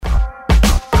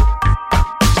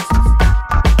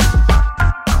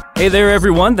Hey there,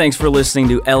 everyone. Thanks for listening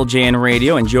to LJN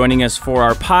Radio and joining us for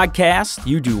our podcast,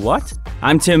 You Do What?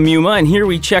 I'm Tim Muma, and here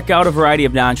we check out a variety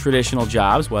of non-traditional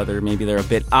jobs, whether maybe they're a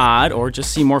bit odd or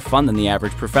just seem more fun than the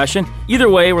average profession. Either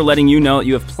way, we're letting you know that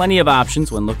you have plenty of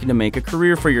options when looking to make a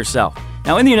career for yourself.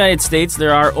 Now, in the United States,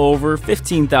 there are over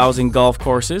 15,000 golf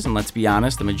courses, and let's be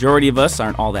honest, the majority of us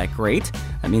aren't all that great.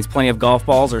 That means plenty of golf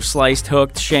balls are sliced,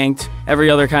 hooked, shanked.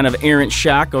 Every other kind of errant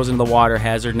shot goes into the water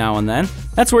hazard now and then.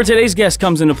 That's where today's guest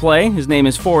comes into play. His name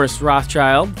is Forrest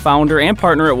Rothschild, founder and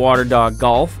partner at Water Dog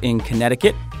Golf in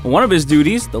Connecticut. One of his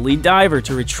duties, the lead diver,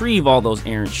 to retrieve all those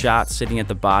errant shots sitting at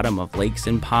the bottom of lakes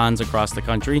and ponds across the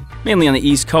country, mainly on the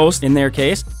East Coast in their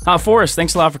case. Forrest,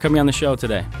 thanks a lot for coming on the show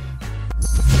today.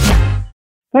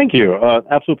 Thank you.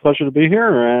 Absolute pleasure to be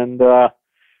here, and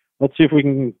let's see if we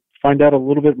can find out a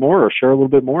little bit more or share a little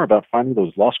bit more about finding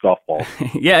those lost golf balls.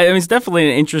 Yeah, it's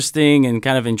definitely an interesting and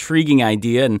kind of intriguing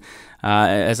idea, and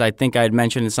as I think I'd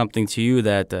mentioned something to you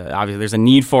that obviously there's a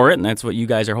need for it, and that's what you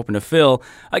guys are hoping to fill.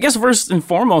 I guess first and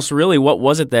foremost, really, what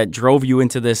was it that drove you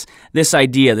into this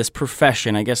idea, this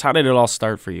profession? I guess, how did it all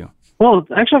start for you? Well,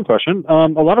 excellent question. A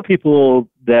lot of people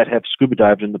that have scuba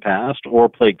dived in the past or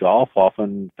played golf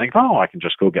often think, oh, I can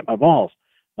just go get my balls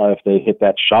if they hit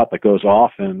that shot that goes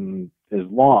off and is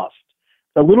lost.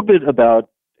 A little bit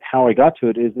about how I got to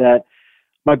it is that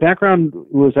my background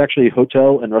was actually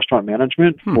hotel and restaurant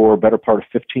management for a better part of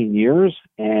 15 years,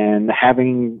 and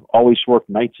having always worked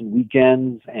nights and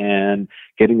weekends and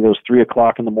getting those 3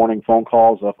 o'clock in the morning phone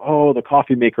calls of, oh, the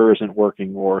coffee maker isn't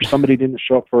working, or somebody didn't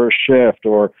show up for a shift,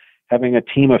 or having a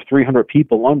team of 300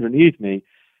 people underneath me,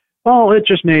 well, it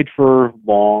just made for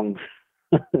long,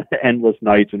 endless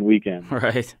nights and weekends.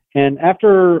 Right. And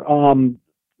after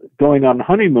going on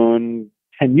honeymoon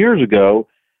 10 years ago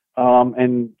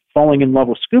and falling in love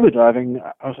with scuba diving,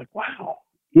 I was like, wow,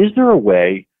 is there a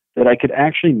way that I could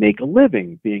actually make a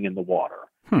living being in the water?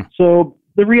 So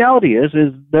the reality is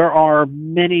there are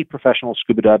many professional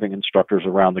scuba diving instructors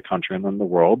around the country and in the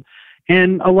world.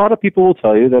 And a lot of people will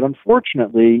tell you that,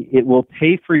 unfortunately, it will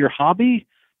pay for your hobby,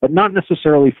 but not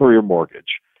necessarily for your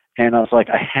mortgage. And I was like,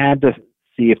 I had to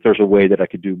see if there's a way that I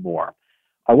could do more.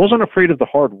 I wasn't afraid of the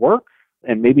hard work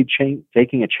and maybe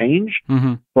taking a change.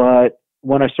 But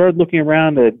when I started looking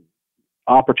around at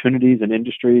opportunities and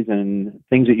industries and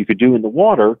things that you could do in the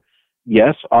water,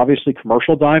 yes, obviously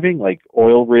commercial diving, like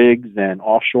oil rigs and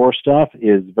offshore stuff,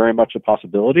 is very much a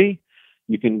possibility.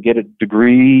 You can get a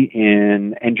degree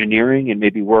in engineering and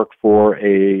maybe work for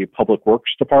a public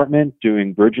works department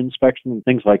doing bridge inspection and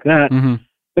things like that.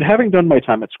 But having done my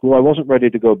time at school, I wasn't ready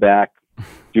to go back,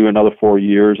 do another 4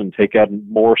 years and take out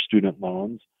more student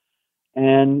loans.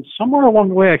 And somewhere along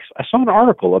the way, I saw an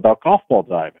article about golf ball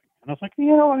diving. And I was like,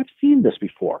 I've seen this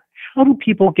before. How do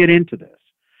people get into this?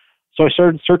 So I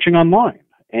started searching online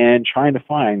and trying to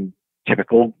find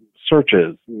typical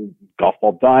searches, golf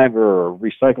ball diver or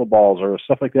recycle balls or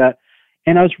stuff like that.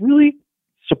 And I was really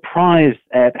surprised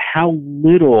at how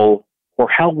little or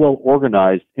how well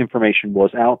organized information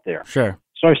was out there. Sure.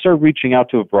 So I started reaching out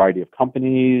to a variety of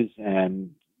companies and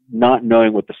not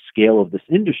knowing what the scale of this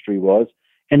industry was,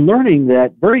 and learning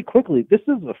that very quickly, this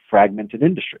is a fragmented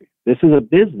industry. This is a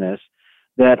business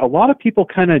that a lot of people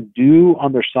kind of do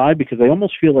on their side because they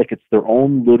almost feel like it's their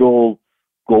own little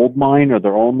gold mine or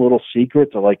their own little secret.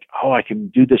 They're like, oh, I can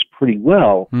do this pretty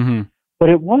well. But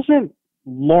it wasn't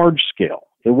large scale.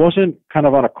 It wasn't kind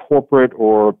of on a corporate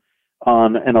or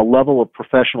on a level of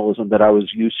professionalism that I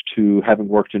was used to having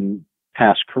worked in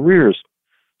past careers.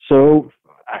 So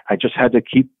I just had to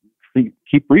keep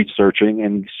researching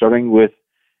and starting with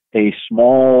a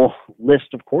small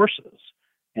list of courses.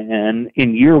 And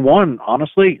in year one,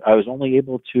 honestly, I was only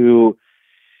able to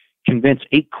convince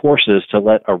 8 courses to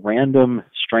let a random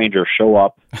stranger show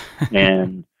up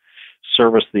and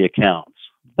service the accounts.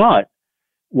 But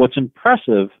what's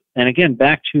impressive, and again,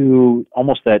 back to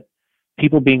almost that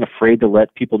people being afraid to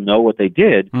let people know what they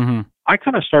did, I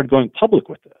kind of started going public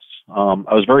with this. I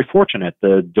was very fortunate.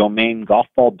 The domain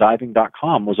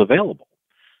golfballdiving.com was available.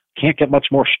 Can't get much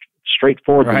more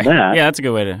straightforward than that. Yeah, that's a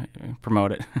good way to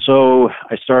promote it. So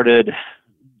I had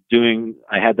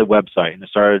the website, and I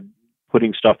started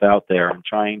putting stuff out there and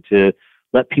trying to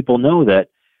let people know that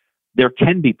there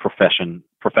can be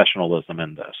professionalism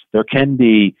in this. There can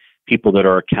be people that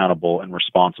are accountable and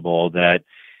responsible, that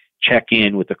check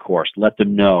in with the course, let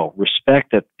them know,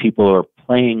 respect that people are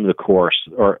playing the course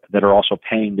or that are also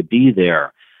paying to be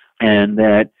there, and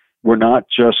that we're not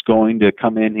just going to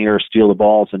come in here, steal the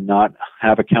balls, and not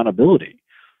have accountability.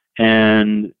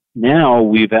 And now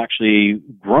we've actually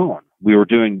grown. We were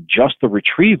doing just the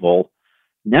retrieval.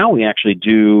 Now we actually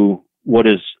do what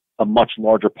is a much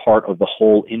larger part of the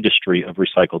whole industry of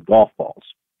recycled golf balls.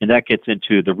 And that gets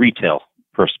into the retail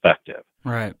perspective.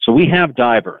 Right. So we have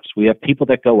divers. We have people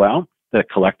that go out that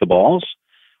collect the balls.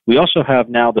 We also have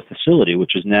now the facility,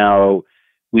 which is now,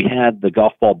 we had the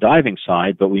golf ball diving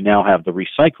side, but we now have the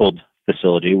recycled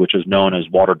facility, which is known as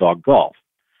Water Dog Golf.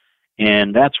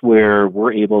 And that's where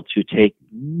we're able to take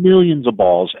millions of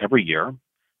balls every year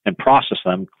and process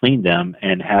them, clean them,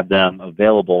 and have them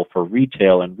available for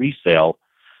retail and resale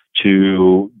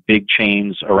to big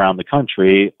chains around the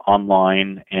country,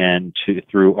 online, and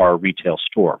through our retail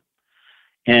store.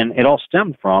 And it all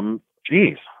stemmed from,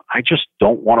 geez, I just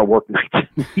don't want to work nights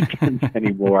and weekends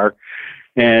anymore.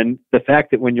 And the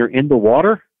fact that when you're in the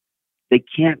water, they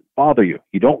can't bother you.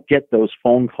 You don't get those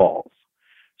phone calls.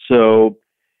 So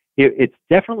it's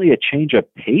definitely a change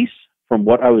of pace from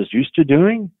what I was used to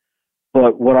doing.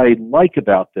 But what I like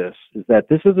about this is that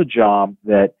this is a job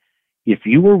that if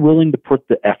you were willing to put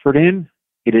the effort in,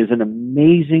 it is an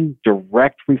amazing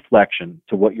direct reflection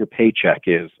to what your paycheck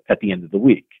is at the end of the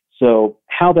week. So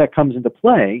how that comes into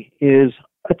play is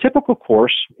a typical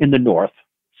course in the north,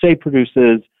 say,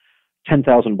 produces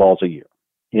 10,000 balls a year.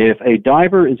 If a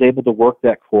diver is able to work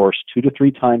that course 2 to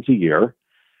 3 times a year,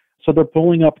 so they're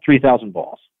pulling up 3,000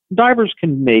 balls. Divers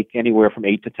can make anywhere from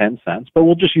 8 to 10 cents, but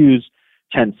we'll just use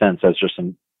 10 cents as just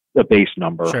a base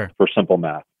number for simple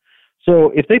math.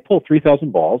 So if they pull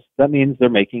 3,000 balls, that means they're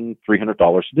making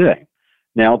 $300 a day.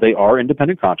 Now, they are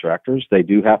independent contractors. They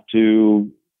do have to,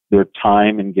 their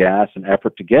time and gas and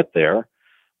effort to get there.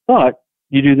 But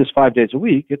you do this 5 days a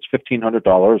week, it's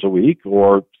 $1,500 a week,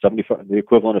 or the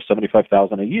equivalent of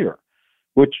 $75,000 a year,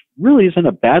 which really isn't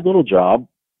a bad little job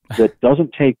that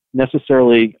doesn't take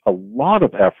necessarily a lot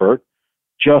of effort,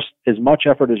 just as much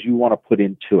effort as you want to put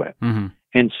into it. Mm-hmm.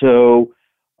 And so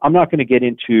I'm not going to get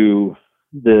into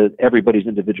everybody's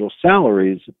individual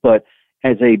salaries, but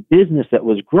as a business that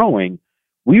was growing,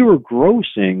 we were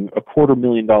grossing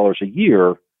 $250,000 a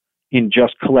year in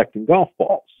just collecting golf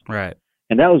balls. Right.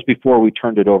 And that was before we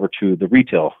turned it over to the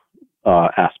retail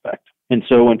aspect. And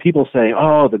so when people say,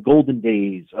 oh, the golden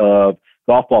days of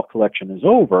golf ball collection is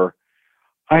over,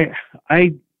 I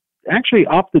actually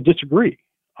opt to disagree.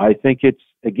 I think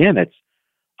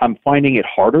I'm finding it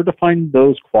harder to find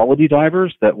those quality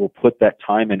divers that will put that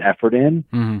time and effort in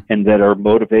and that are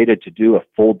motivated to do a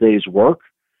full day's work.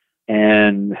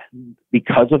 And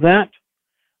because of that,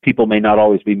 people may not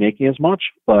always be making as much,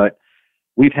 but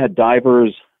we've had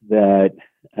divers that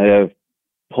have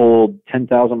pulled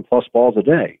 10,000 plus balls a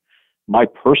day. My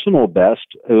personal best,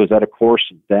 it was at a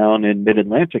course down in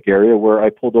Mid-Atlantic area where I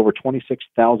pulled over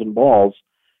 26,000 balls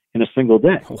in a single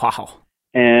day. Wow.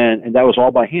 And that was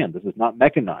all by hand. This is not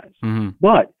mechanized. Mm-hmm.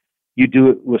 But you do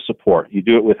it with support. You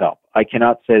do it with help. I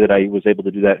cannot say that I was able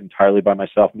to do that entirely by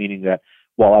myself, meaning that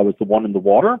while I was the one in the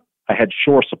water, I had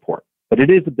shore support. But it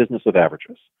is a business of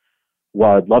averages.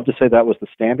 While I'd love to say that was the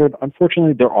standard,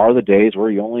 unfortunately, there are the days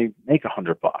where you only make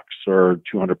 $100 or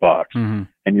 $200,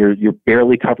 and you're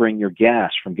barely covering your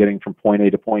gas from getting from point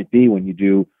A to point B when you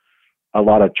do a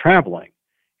lot of traveling.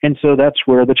 And so that's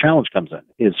where the challenge comes in,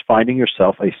 is finding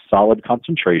yourself a solid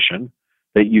concentration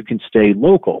that you can stay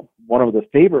local. One of the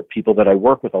favorite people that I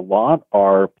work with a lot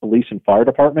are police and fire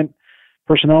department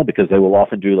personnel, because they will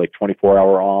often do like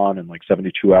 24-hour on and like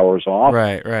 72 hours off.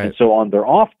 Right. And so on their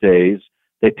off days,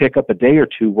 they pick up a day or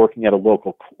two working at a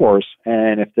local course,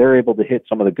 and if they're able to hit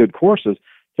some of the good courses,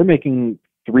 they're making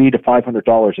 $300 to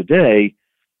 $500 a day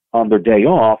on their day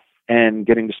off and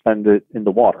getting to spend it in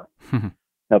the water.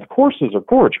 Now, the courses are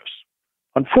gorgeous.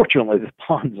 Unfortunately, the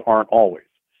ponds aren't always.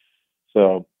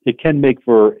 So it can make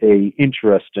for a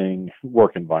interesting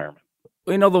work environment.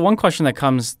 You know, the one question that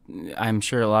comes, I'm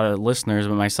sure a lot of listeners,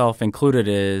 but myself included,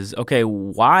 is, okay,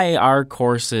 why are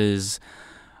courses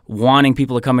wanting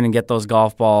people to come in and get those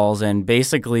golf balls, and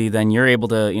basically then you're able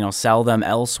to, sell them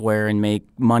elsewhere and make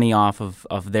money off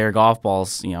of their golf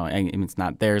balls? And it's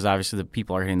not theirs, obviously the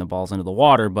people are hitting the balls into the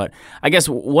water, but I guess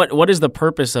what is the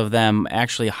purpose of them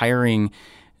actually hiring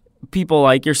people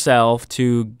like yourself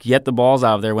to get the balls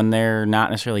out of there when they're not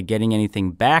necessarily getting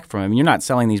anything back from them? You're not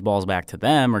selling these balls back to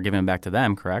them or giving them back to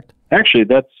them, correct? Actually,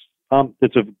 that's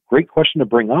a great question to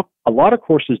bring up. A lot of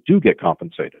courses do get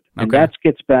compensated. And that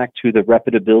gets back to the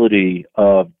reputability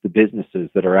of the businesses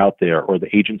that are out there or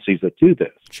the agencies that do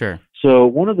this. Sure. So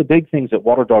one of the big things that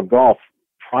Water Dog Golf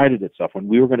prided itself when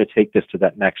we were going to take this to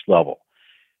that next level.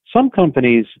 Some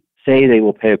companies say they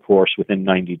will pay a course within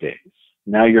 90 days.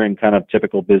 Now you're in kind of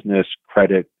typical business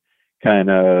credit kind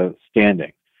of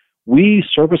standing. We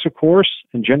service a course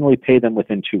and generally pay them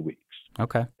within 2 weeks.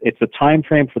 Okay. It's a time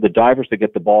frame for the divers to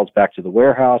get the balls back to the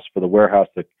warehouse, for the warehouse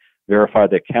to verify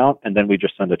the account, and then we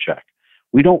just send a check.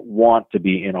 We don't want to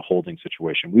be in a holding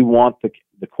situation. We want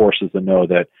the courses to know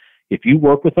that if you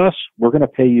work with us, we're going to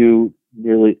pay you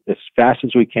nearly as fast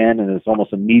as we can and as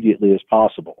almost immediately as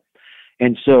possible.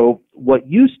 And so what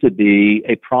used to be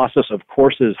a process of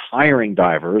courses hiring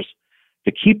divers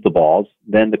to keep the balls,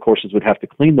 then the courses would have to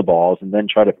clean the balls and then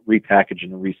try to repackage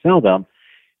and resell them.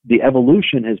 The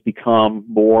evolution has become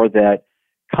more that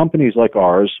companies like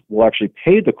ours will actually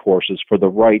pay the courses for the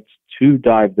rights to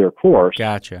dive their course.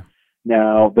 Gotcha.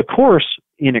 Now, the course,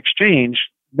 in exchange,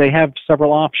 they have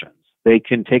several options. They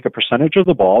can take a percentage of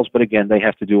the balls, but again, they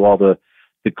have to do all the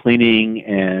cleaning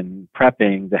and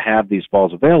prepping to have these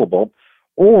balls available.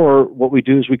 Or what we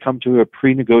do is we come to a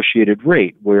pre-negotiated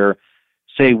rate where,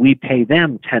 say, we pay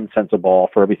them 10 cents a ball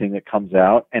for everything that comes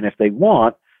out, and if they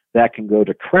want, that can go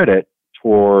to credit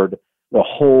toward the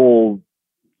whole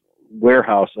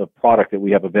warehouse of product that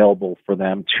we have available for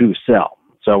them to sell.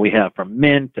 So we have from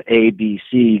mint to A, B,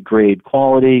 C grade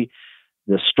quality,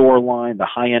 the store line, the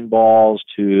high-end balls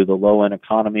to the low-end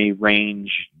economy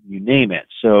range, you name it.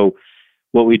 So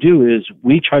what we do is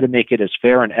we try to make it as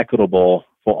fair and equitable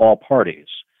for all parties.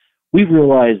 We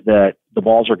realize that the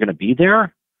balls are going to be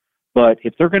there, but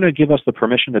if they're going to give us the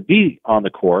permission to be on the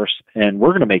course and we're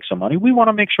going to make some money, we want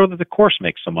to make sure that the course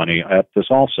makes some money at this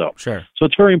also. Sure. So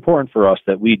it's very important for us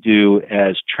that we do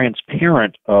as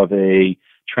transparent of a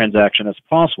transaction as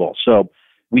possible. So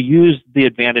we use the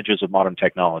advantages of modern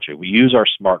technology. We use our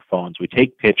smartphones. We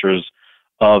take pictures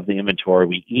of the inventory.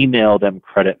 We email them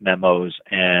credit memos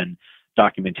and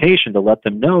documentation to let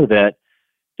them know that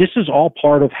this is all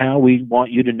part of how we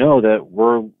want you to know that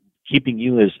we're keeping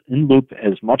you as in loop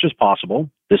as much as possible.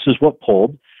 This is what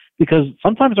pulled, because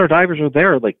sometimes our divers are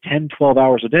there like 10, 12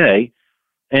 hours a day,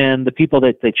 and the people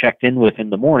that they checked in with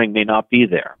in the morning may not be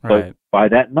there. Right. But by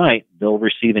that night, they'll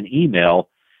receive an email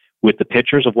with the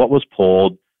pictures of what was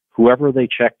pulled, whoever they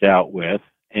checked out with,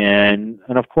 and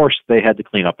of course they had to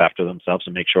clean up after themselves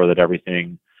and make sure that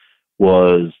everything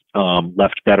was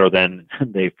left better than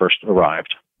they first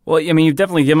arrived. Well, I mean, you've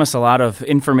definitely given us a lot of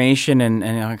information and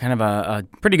kind of a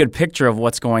pretty good picture of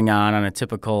what's going on a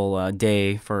typical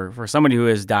day for somebody who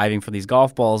is diving for these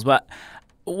golf balls. But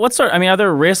are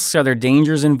there risks? Are there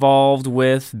dangers involved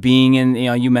with being in,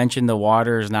 you mentioned the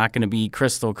water is not going to be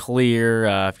crystal clear.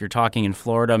 If you're talking in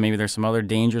Florida, maybe there's some other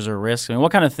dangers or risks. I mean,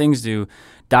 what kind of things do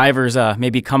divers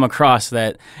maybe come across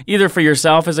that either for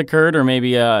yourself has occurred or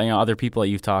maybe other people that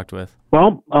you've talked with?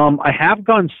 Well, I have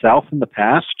gone south in the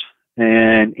past,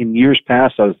 and in years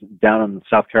past, I was down in the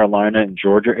South Carolina and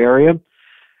Georgia area.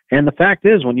 And the fact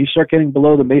is, when you start getting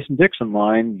below the Mason-Dixon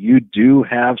line, you do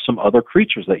have some other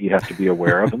creatures that you have to be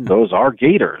aware of, and those are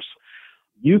gators.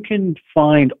 You can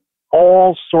find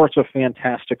all sorts of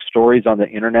fantastic stories on the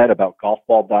internet about golf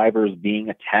ball divers being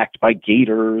attacked by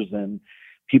gators and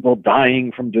people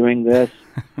dying from doing this.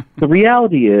 The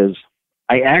reality is,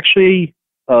 I actually,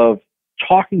 of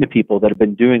talking to people that have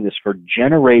been doing this for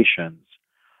generations,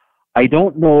 I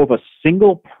don't know of a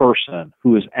single person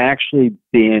who has actually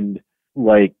been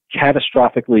like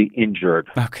catastrophically injured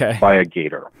by a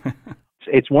gator.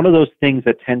 It's one of those things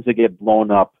that tends to get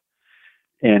blown up,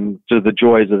 and to the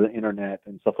joys of the internet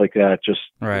and stuff like that,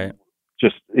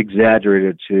 just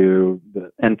exaggerated to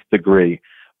the nth degree.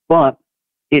 But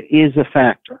it is a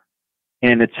factor,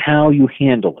 and it's how you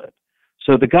handle it.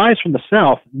 So the guys from the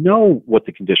South know what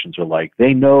the conditions are like.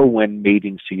 They know when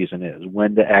mating season is,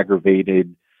 when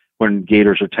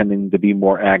gators are tending to be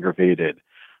more aggravated.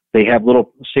 They have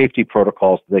little safety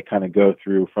protocols that they kind of go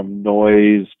through, from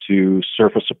noise to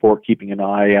surface support, keeping an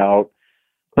eye out.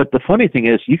 But the funny thing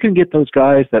is, you can get those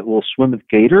guys that will swim with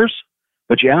gators,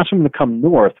 but you ask them to come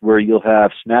north where you'll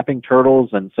have snapping turtles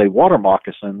and, say, water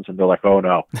moccasins, and they're like, oh,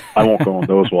 no, I won't go in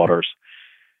those waters.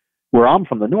 Where I'm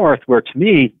from the north, where to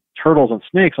me, turtles and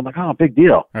snakes, I'm like, oh, big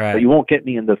deal. Right. But you won't get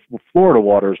me in the Florida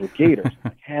waters with gators.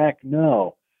 Like, heck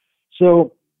no.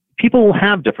 So people will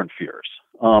have different fears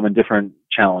and different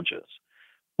challenges.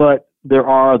 But there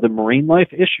are the marine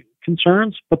life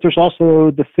concerns, but there's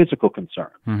also the physical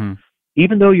concerns. Mm-hmm.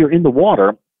 Even though you're in the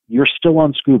water, you're still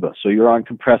on scuba, so you're on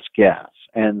compressed gas.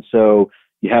 And so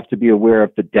you have to be aware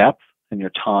of the depth and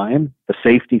your time, the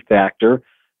safety factor,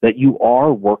 that you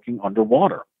are working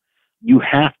underwater. You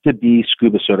have to be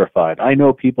scuba certified. I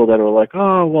know people that are like,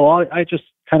 oh, well, I just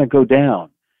kind of go down.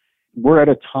 We're at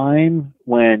a time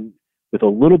when, with a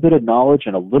little bit of knowledge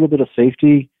and a little bit of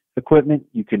safety equipment,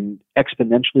 you can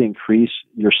exponentially increase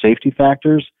your safety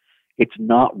factors. It's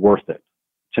not worth it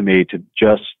to me to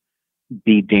just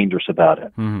be dangerous about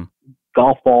it. Mm-hmm.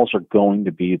 Golf balls are going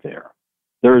to be there.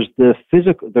 There's the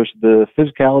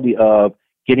physicality of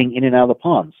getting in and out of the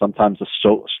ponds. Sometimes the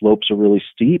slopes are really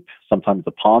steep. Sometimes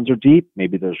the ponds are deep.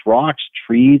 Maybe there's rocks,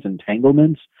 trees,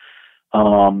 entanglements.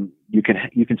 You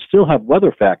can still have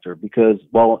weather factor because,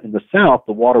 well, in the south,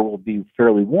 the water will be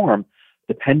fairly warm.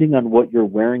 Depending on what you're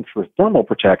wearing for thermal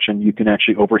protection, you can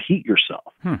actually overheat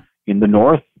yourself. In the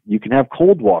north, you can have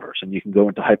cold waters and you can go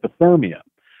into hypothermia.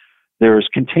 There's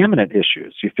contaminant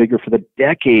issues. You figure for the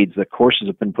decades that courses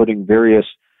have been putting various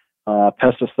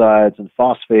pesticides and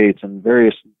phosphates and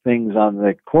various things on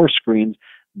the course screens,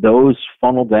 those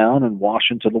funnel down and wash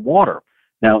into the water.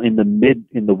 Now, in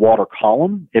the water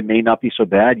column, it may not be so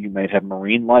bad. You might have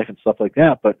marine life and stuff like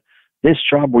that, but this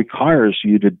job requires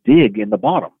you to dig in the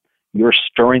bottom. You're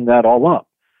stirring that all up.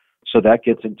 So that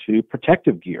gets into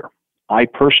protective gear. I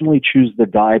personally choose the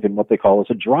dive in what they call as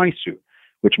a dry suit,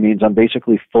 which means I'm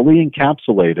basically fully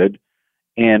encapsulated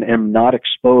and am not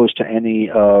exposed to any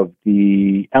of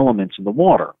the elements in the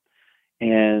water.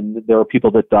 And there are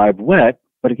people that dive wet,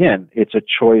 but again, it's a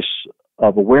choice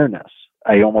of awareness.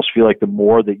 I almost feel like the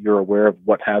more that you're aware of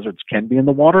what hazards can be in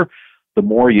the water, the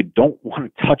more you don't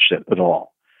want to touch it at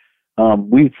all.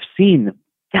 We've seen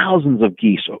thousands of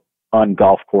geese on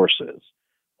golf courses.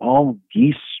 All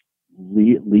geese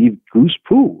leave goose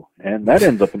poo, and that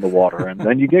ends up in the water, and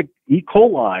then you get E.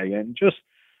 coli, and just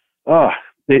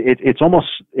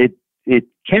it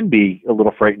can be a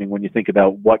little frightening when you think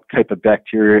about what type of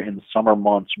bacteria in the summer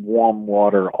months, warm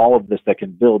water, all of this that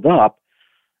can build up.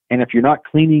 And if you're not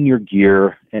cleaning your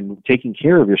gear and taking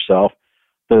care of yourself,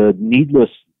 the needless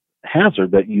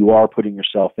hazard that you are putting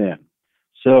yourself in.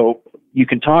 So you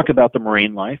can talk about the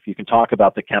marine life, you can talk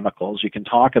about the chemicals, you can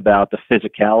talk about the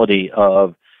physicality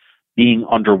of being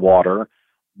underwater.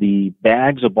 The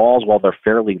bags of balls, while they're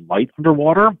fairly light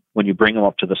underwater, when you bring them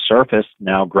up to the surface,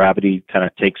 now gravity kind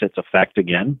of takes its effect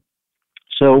again.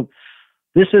 So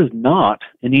this is not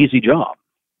an easy job.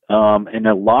 And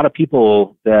a lot of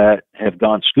people that have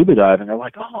gone scuba diving are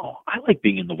like, oh, I like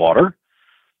being in the water.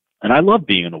 And I love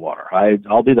being in the water.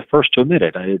 I'll be the first to admit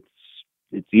it.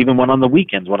 It's even when on the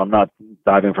weekends when I'm not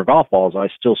diving for golf balls, I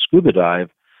still scuba dive.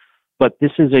 But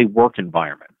this is a work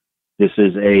environment. This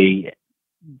is a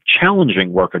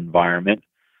challenging work environment,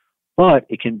 but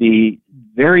it can be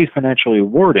very financially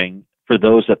rewarding for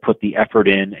those that put the effort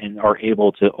in and are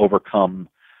able to overcome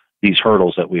these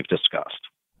hurdles that we've discussed.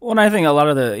 Well, and I think a lot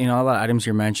of items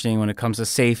you're mentioning when it comes to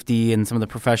safety and some of the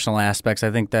professional aspects,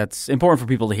 I think that's important for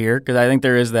people to hear, because I think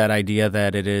there is that idea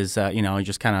that it is, you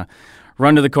just kind of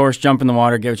run to the course, jump in the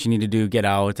water, get what you need to do, get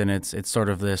out, and it's sort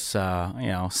of this,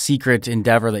 secret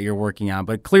endeavor that you're working on.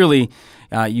 But clearly,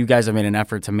 you guys have made an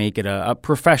effort to make it a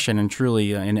profession, and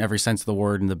truly, in every sense of the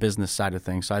word, in the business side of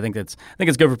things. So I think it's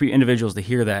good for individuals to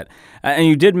hear that. And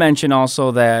you did mention also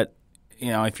that,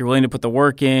 if you're willing to put the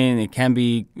work in, it can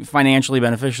be financially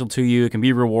beneficial to you. It can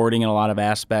be rewarding in a lot of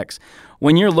aspects.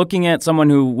 When you're looking at someone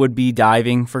who would be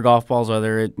diving for golf balls,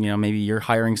 whether it, maybe you're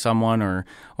hiring someone or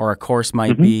a course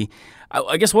might be,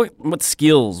 I guess what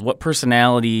skills, what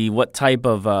personality, what type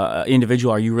of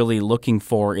individual are you really looking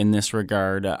for in this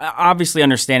regard? Obviously,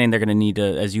 understanding they're going to need to,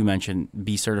 as you mentioned,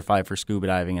 be certified for scuba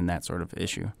diving and that sort of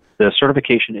issue. The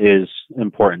certification is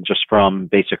important just from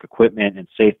basic equipment and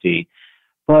safety,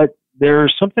 but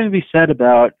there's something to be said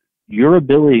about your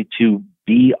ability to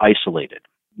be isolated.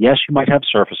 Yes, you might have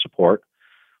surface support,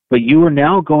 but you are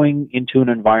now going into an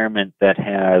environment that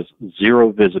has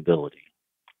zero visibility.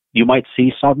 You might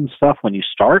see some stuff when you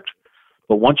start,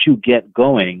 but once you get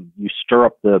going, you stir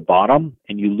up the bottom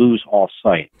and you lose all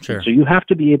sight. Sure. So you have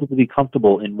to be able to be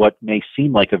comfortable in what may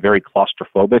seem like a very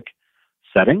claustrophobic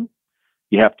setting.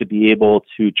 You have to be able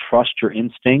to trust your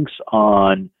instincts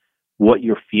on what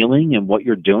you're feeling and what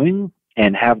you're doing,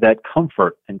 and have that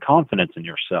comfort and confidence in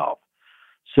yourself.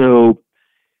 So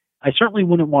I certainly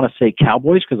wouldn't want to say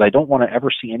cowboys, because I don't want to ever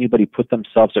see anybody put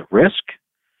themselves at risk,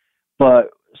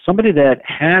 but somebody that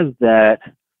has that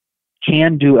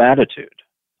can-do attitude.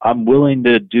 I'm willing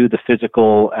to do the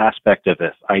physical aspect of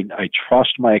this. I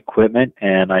trust my equipment,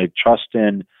 and I trust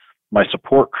in my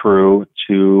support crew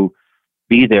to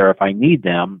be there if I need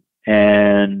them,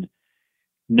 and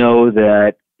know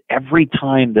that every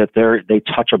time that they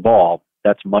touch a ball,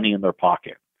 that's money in their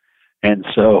pocket. And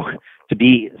so to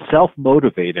be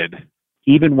self-motivated,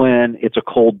 even when it's a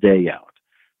cold day out,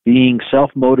 being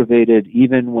self-motivated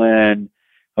even when,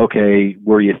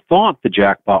 where you thought the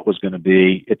jackpot was going to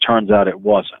be, it turns out it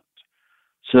wasn't.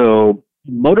 So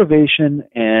motivation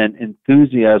and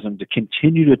enthusiasm to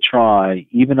continue to try,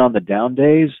 even on the down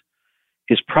days,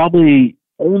 is probably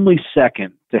only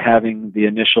second to having the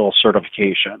initial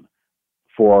certification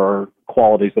for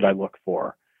qualities that I look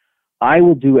for. I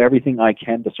will do everything I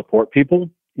can to support people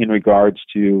in regards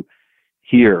to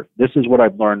here, this is what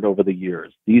I've learned over the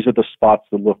years. These are the spots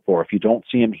to look for. If you don't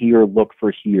see them here, look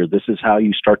for here. This is how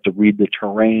you start to read the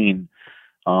terrain.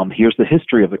 Here's the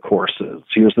history of the courses.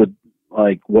 Here's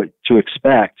what to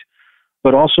expect.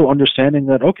 But also understanding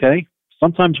that, okay,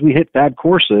 sometimes we hit bad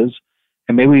courses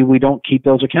and maybe we don't keep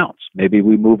those accounts. Maybe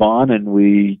we move on and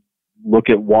we look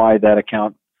at why that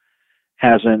account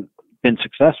hasn't been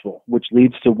successful, which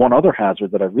leads to one other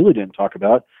hazard that I really didn't talk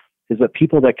about, is that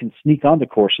people that can sneak onto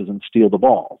courses and steal the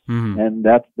balls. Mm-hmm. And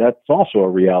that's also a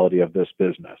reality of this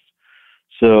business.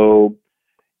 So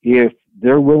if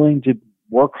they're willing to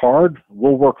work hard,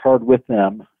 we'll work hard with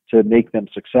them to make them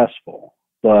successful.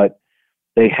 But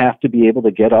they have to be able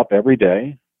to get up every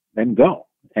day and go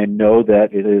and know that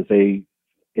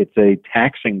it's a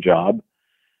taxing job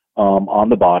on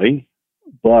the body.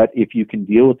 But if you can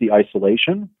deal with the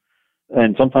isolation,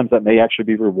 and sometimes that may actually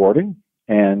be rewarding,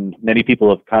 and many people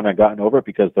have kind of gotten over it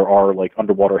because there are like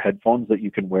underwater headphones that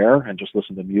you can wear and just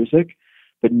listen to music,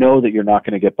 but know that you're not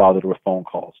going to get bothered with phone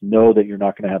calls. Know that you're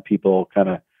not going to have people kind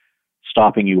of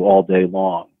stopping you all day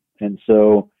long. And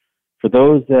so for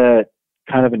those that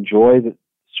kind of enjoy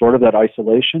sort of that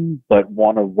isolation, but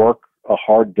want to work a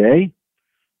hard day,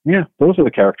 yeah, those are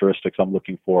the characteristics I'm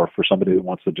looking for somebody that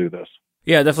wants to do this.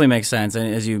 Yeah, it definitely makes sense.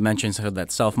 And as you mentioned, sort of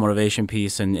that self-motivation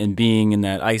piece and being in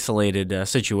that isolated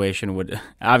situation would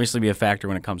obviously be a factor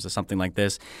when it comes to something like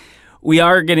this. We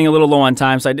are getting a little low on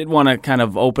time, so I did want to kind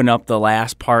of open up the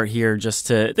last part here just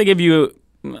to give you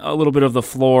a little bit of the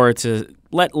floor to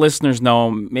let listeners know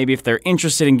maybe if they're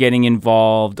interested in getting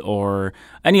involved or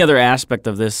any other aspect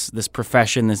of this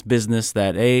profession, this business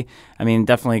that,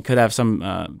 definitely could have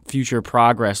some future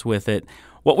progress with it.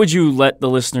 What would you let the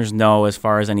listeners know as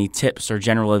far as any tips or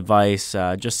general advice,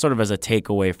 just sort of as a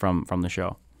takeaway from the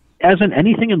show? As in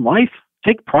anything in life,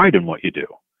 take pride in what you do.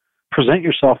 Present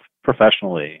yourself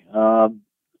professionally.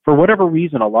 For whatever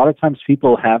reason, a lot of times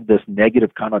people have this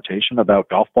negative connotation about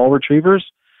golf ball retrievers.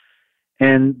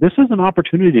 And this is an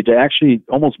opportunity to actually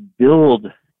almost build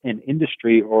an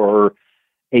industry or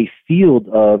a field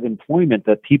of employment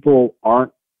that people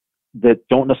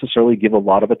don't necessarily give a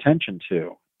lot of attention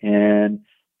to. And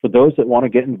for those that want to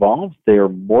get involved, they are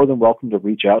more than welcome to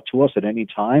reach out to us at any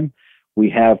time.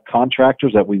 We have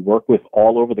contractors that we work with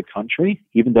all over the country.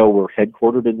 Even though we're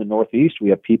headquartered in the Northeast, we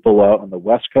have people out on the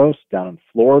West Coast, down in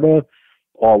Florida,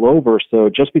 all over. So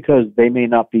just because they may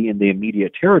not be in the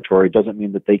immediate territory doesn't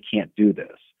mean that they can't do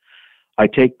this. I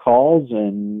take calls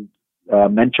and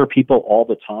mentor people all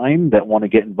the time that want to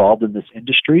get involved in this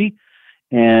industry.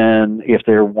 And if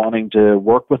they're wanting to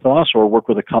work with us or work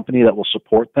with a company that will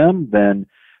support them, then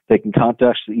they can contact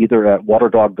us either at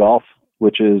Waterdog Golf,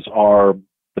 which is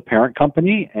the parent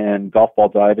company, and Golf Ball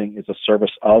Diving is a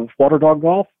service of Waterdog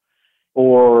Golf,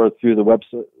 or through the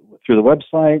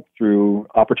website, through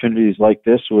opportunities like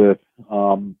this with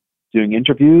doing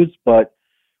interviews. But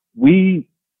we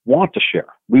want to share.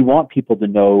 We want people to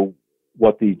know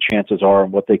what the chances are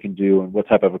and what they can do and what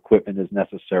type of equipment is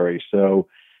necessary. So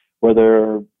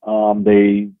whether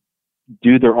they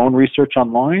do their own research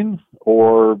online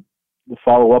or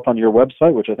follow up on your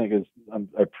website, which I think I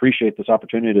appreciate this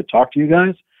opportunity to talk to you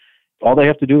guys, all they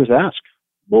have to do is ask.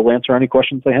 We'll answer any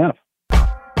questions they have.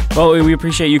 Well, we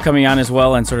appreciate you coming on as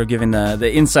well and sort of giving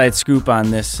the inside scoop on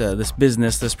this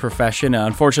business, this profession.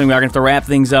 Unfortunately, we are going to have to wrap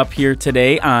things up here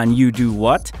today on You Do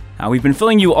What. We've been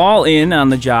filling you all in on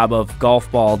the job of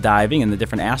golf ball diving and the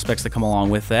different aspects that come along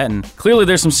with that. And clearly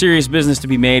there's some serious business to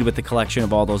be made with the collection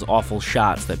of all those awful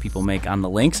shots that people make on the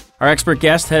links. Our expert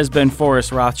guest has been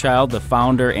Forrest Rothschild, the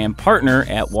founder and partner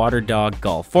at Waterdog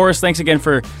Golf. Forrest, thanks again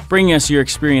for bringing us your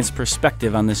experienced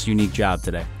perspective on this unique job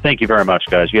today. Thank you very much,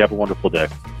 guys. You have a wonderful day.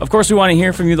 Of course, we want to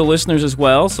hear from you, the listeners, as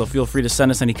well. So feel free to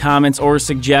send us any comments or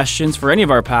suggestions for any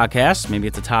of our podcasts. Maybe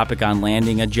it's a topic on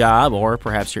landing a job, or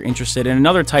perhaps you're interested in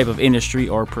another type of industry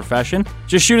or profession.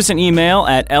 Just shoot us an email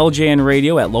at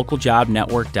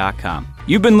ljnradio@localjobnetwork.com.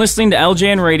 You've been listening to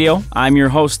LJN Radio. I'm your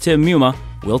host, Tim Muma.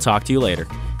 We'll talk to you later.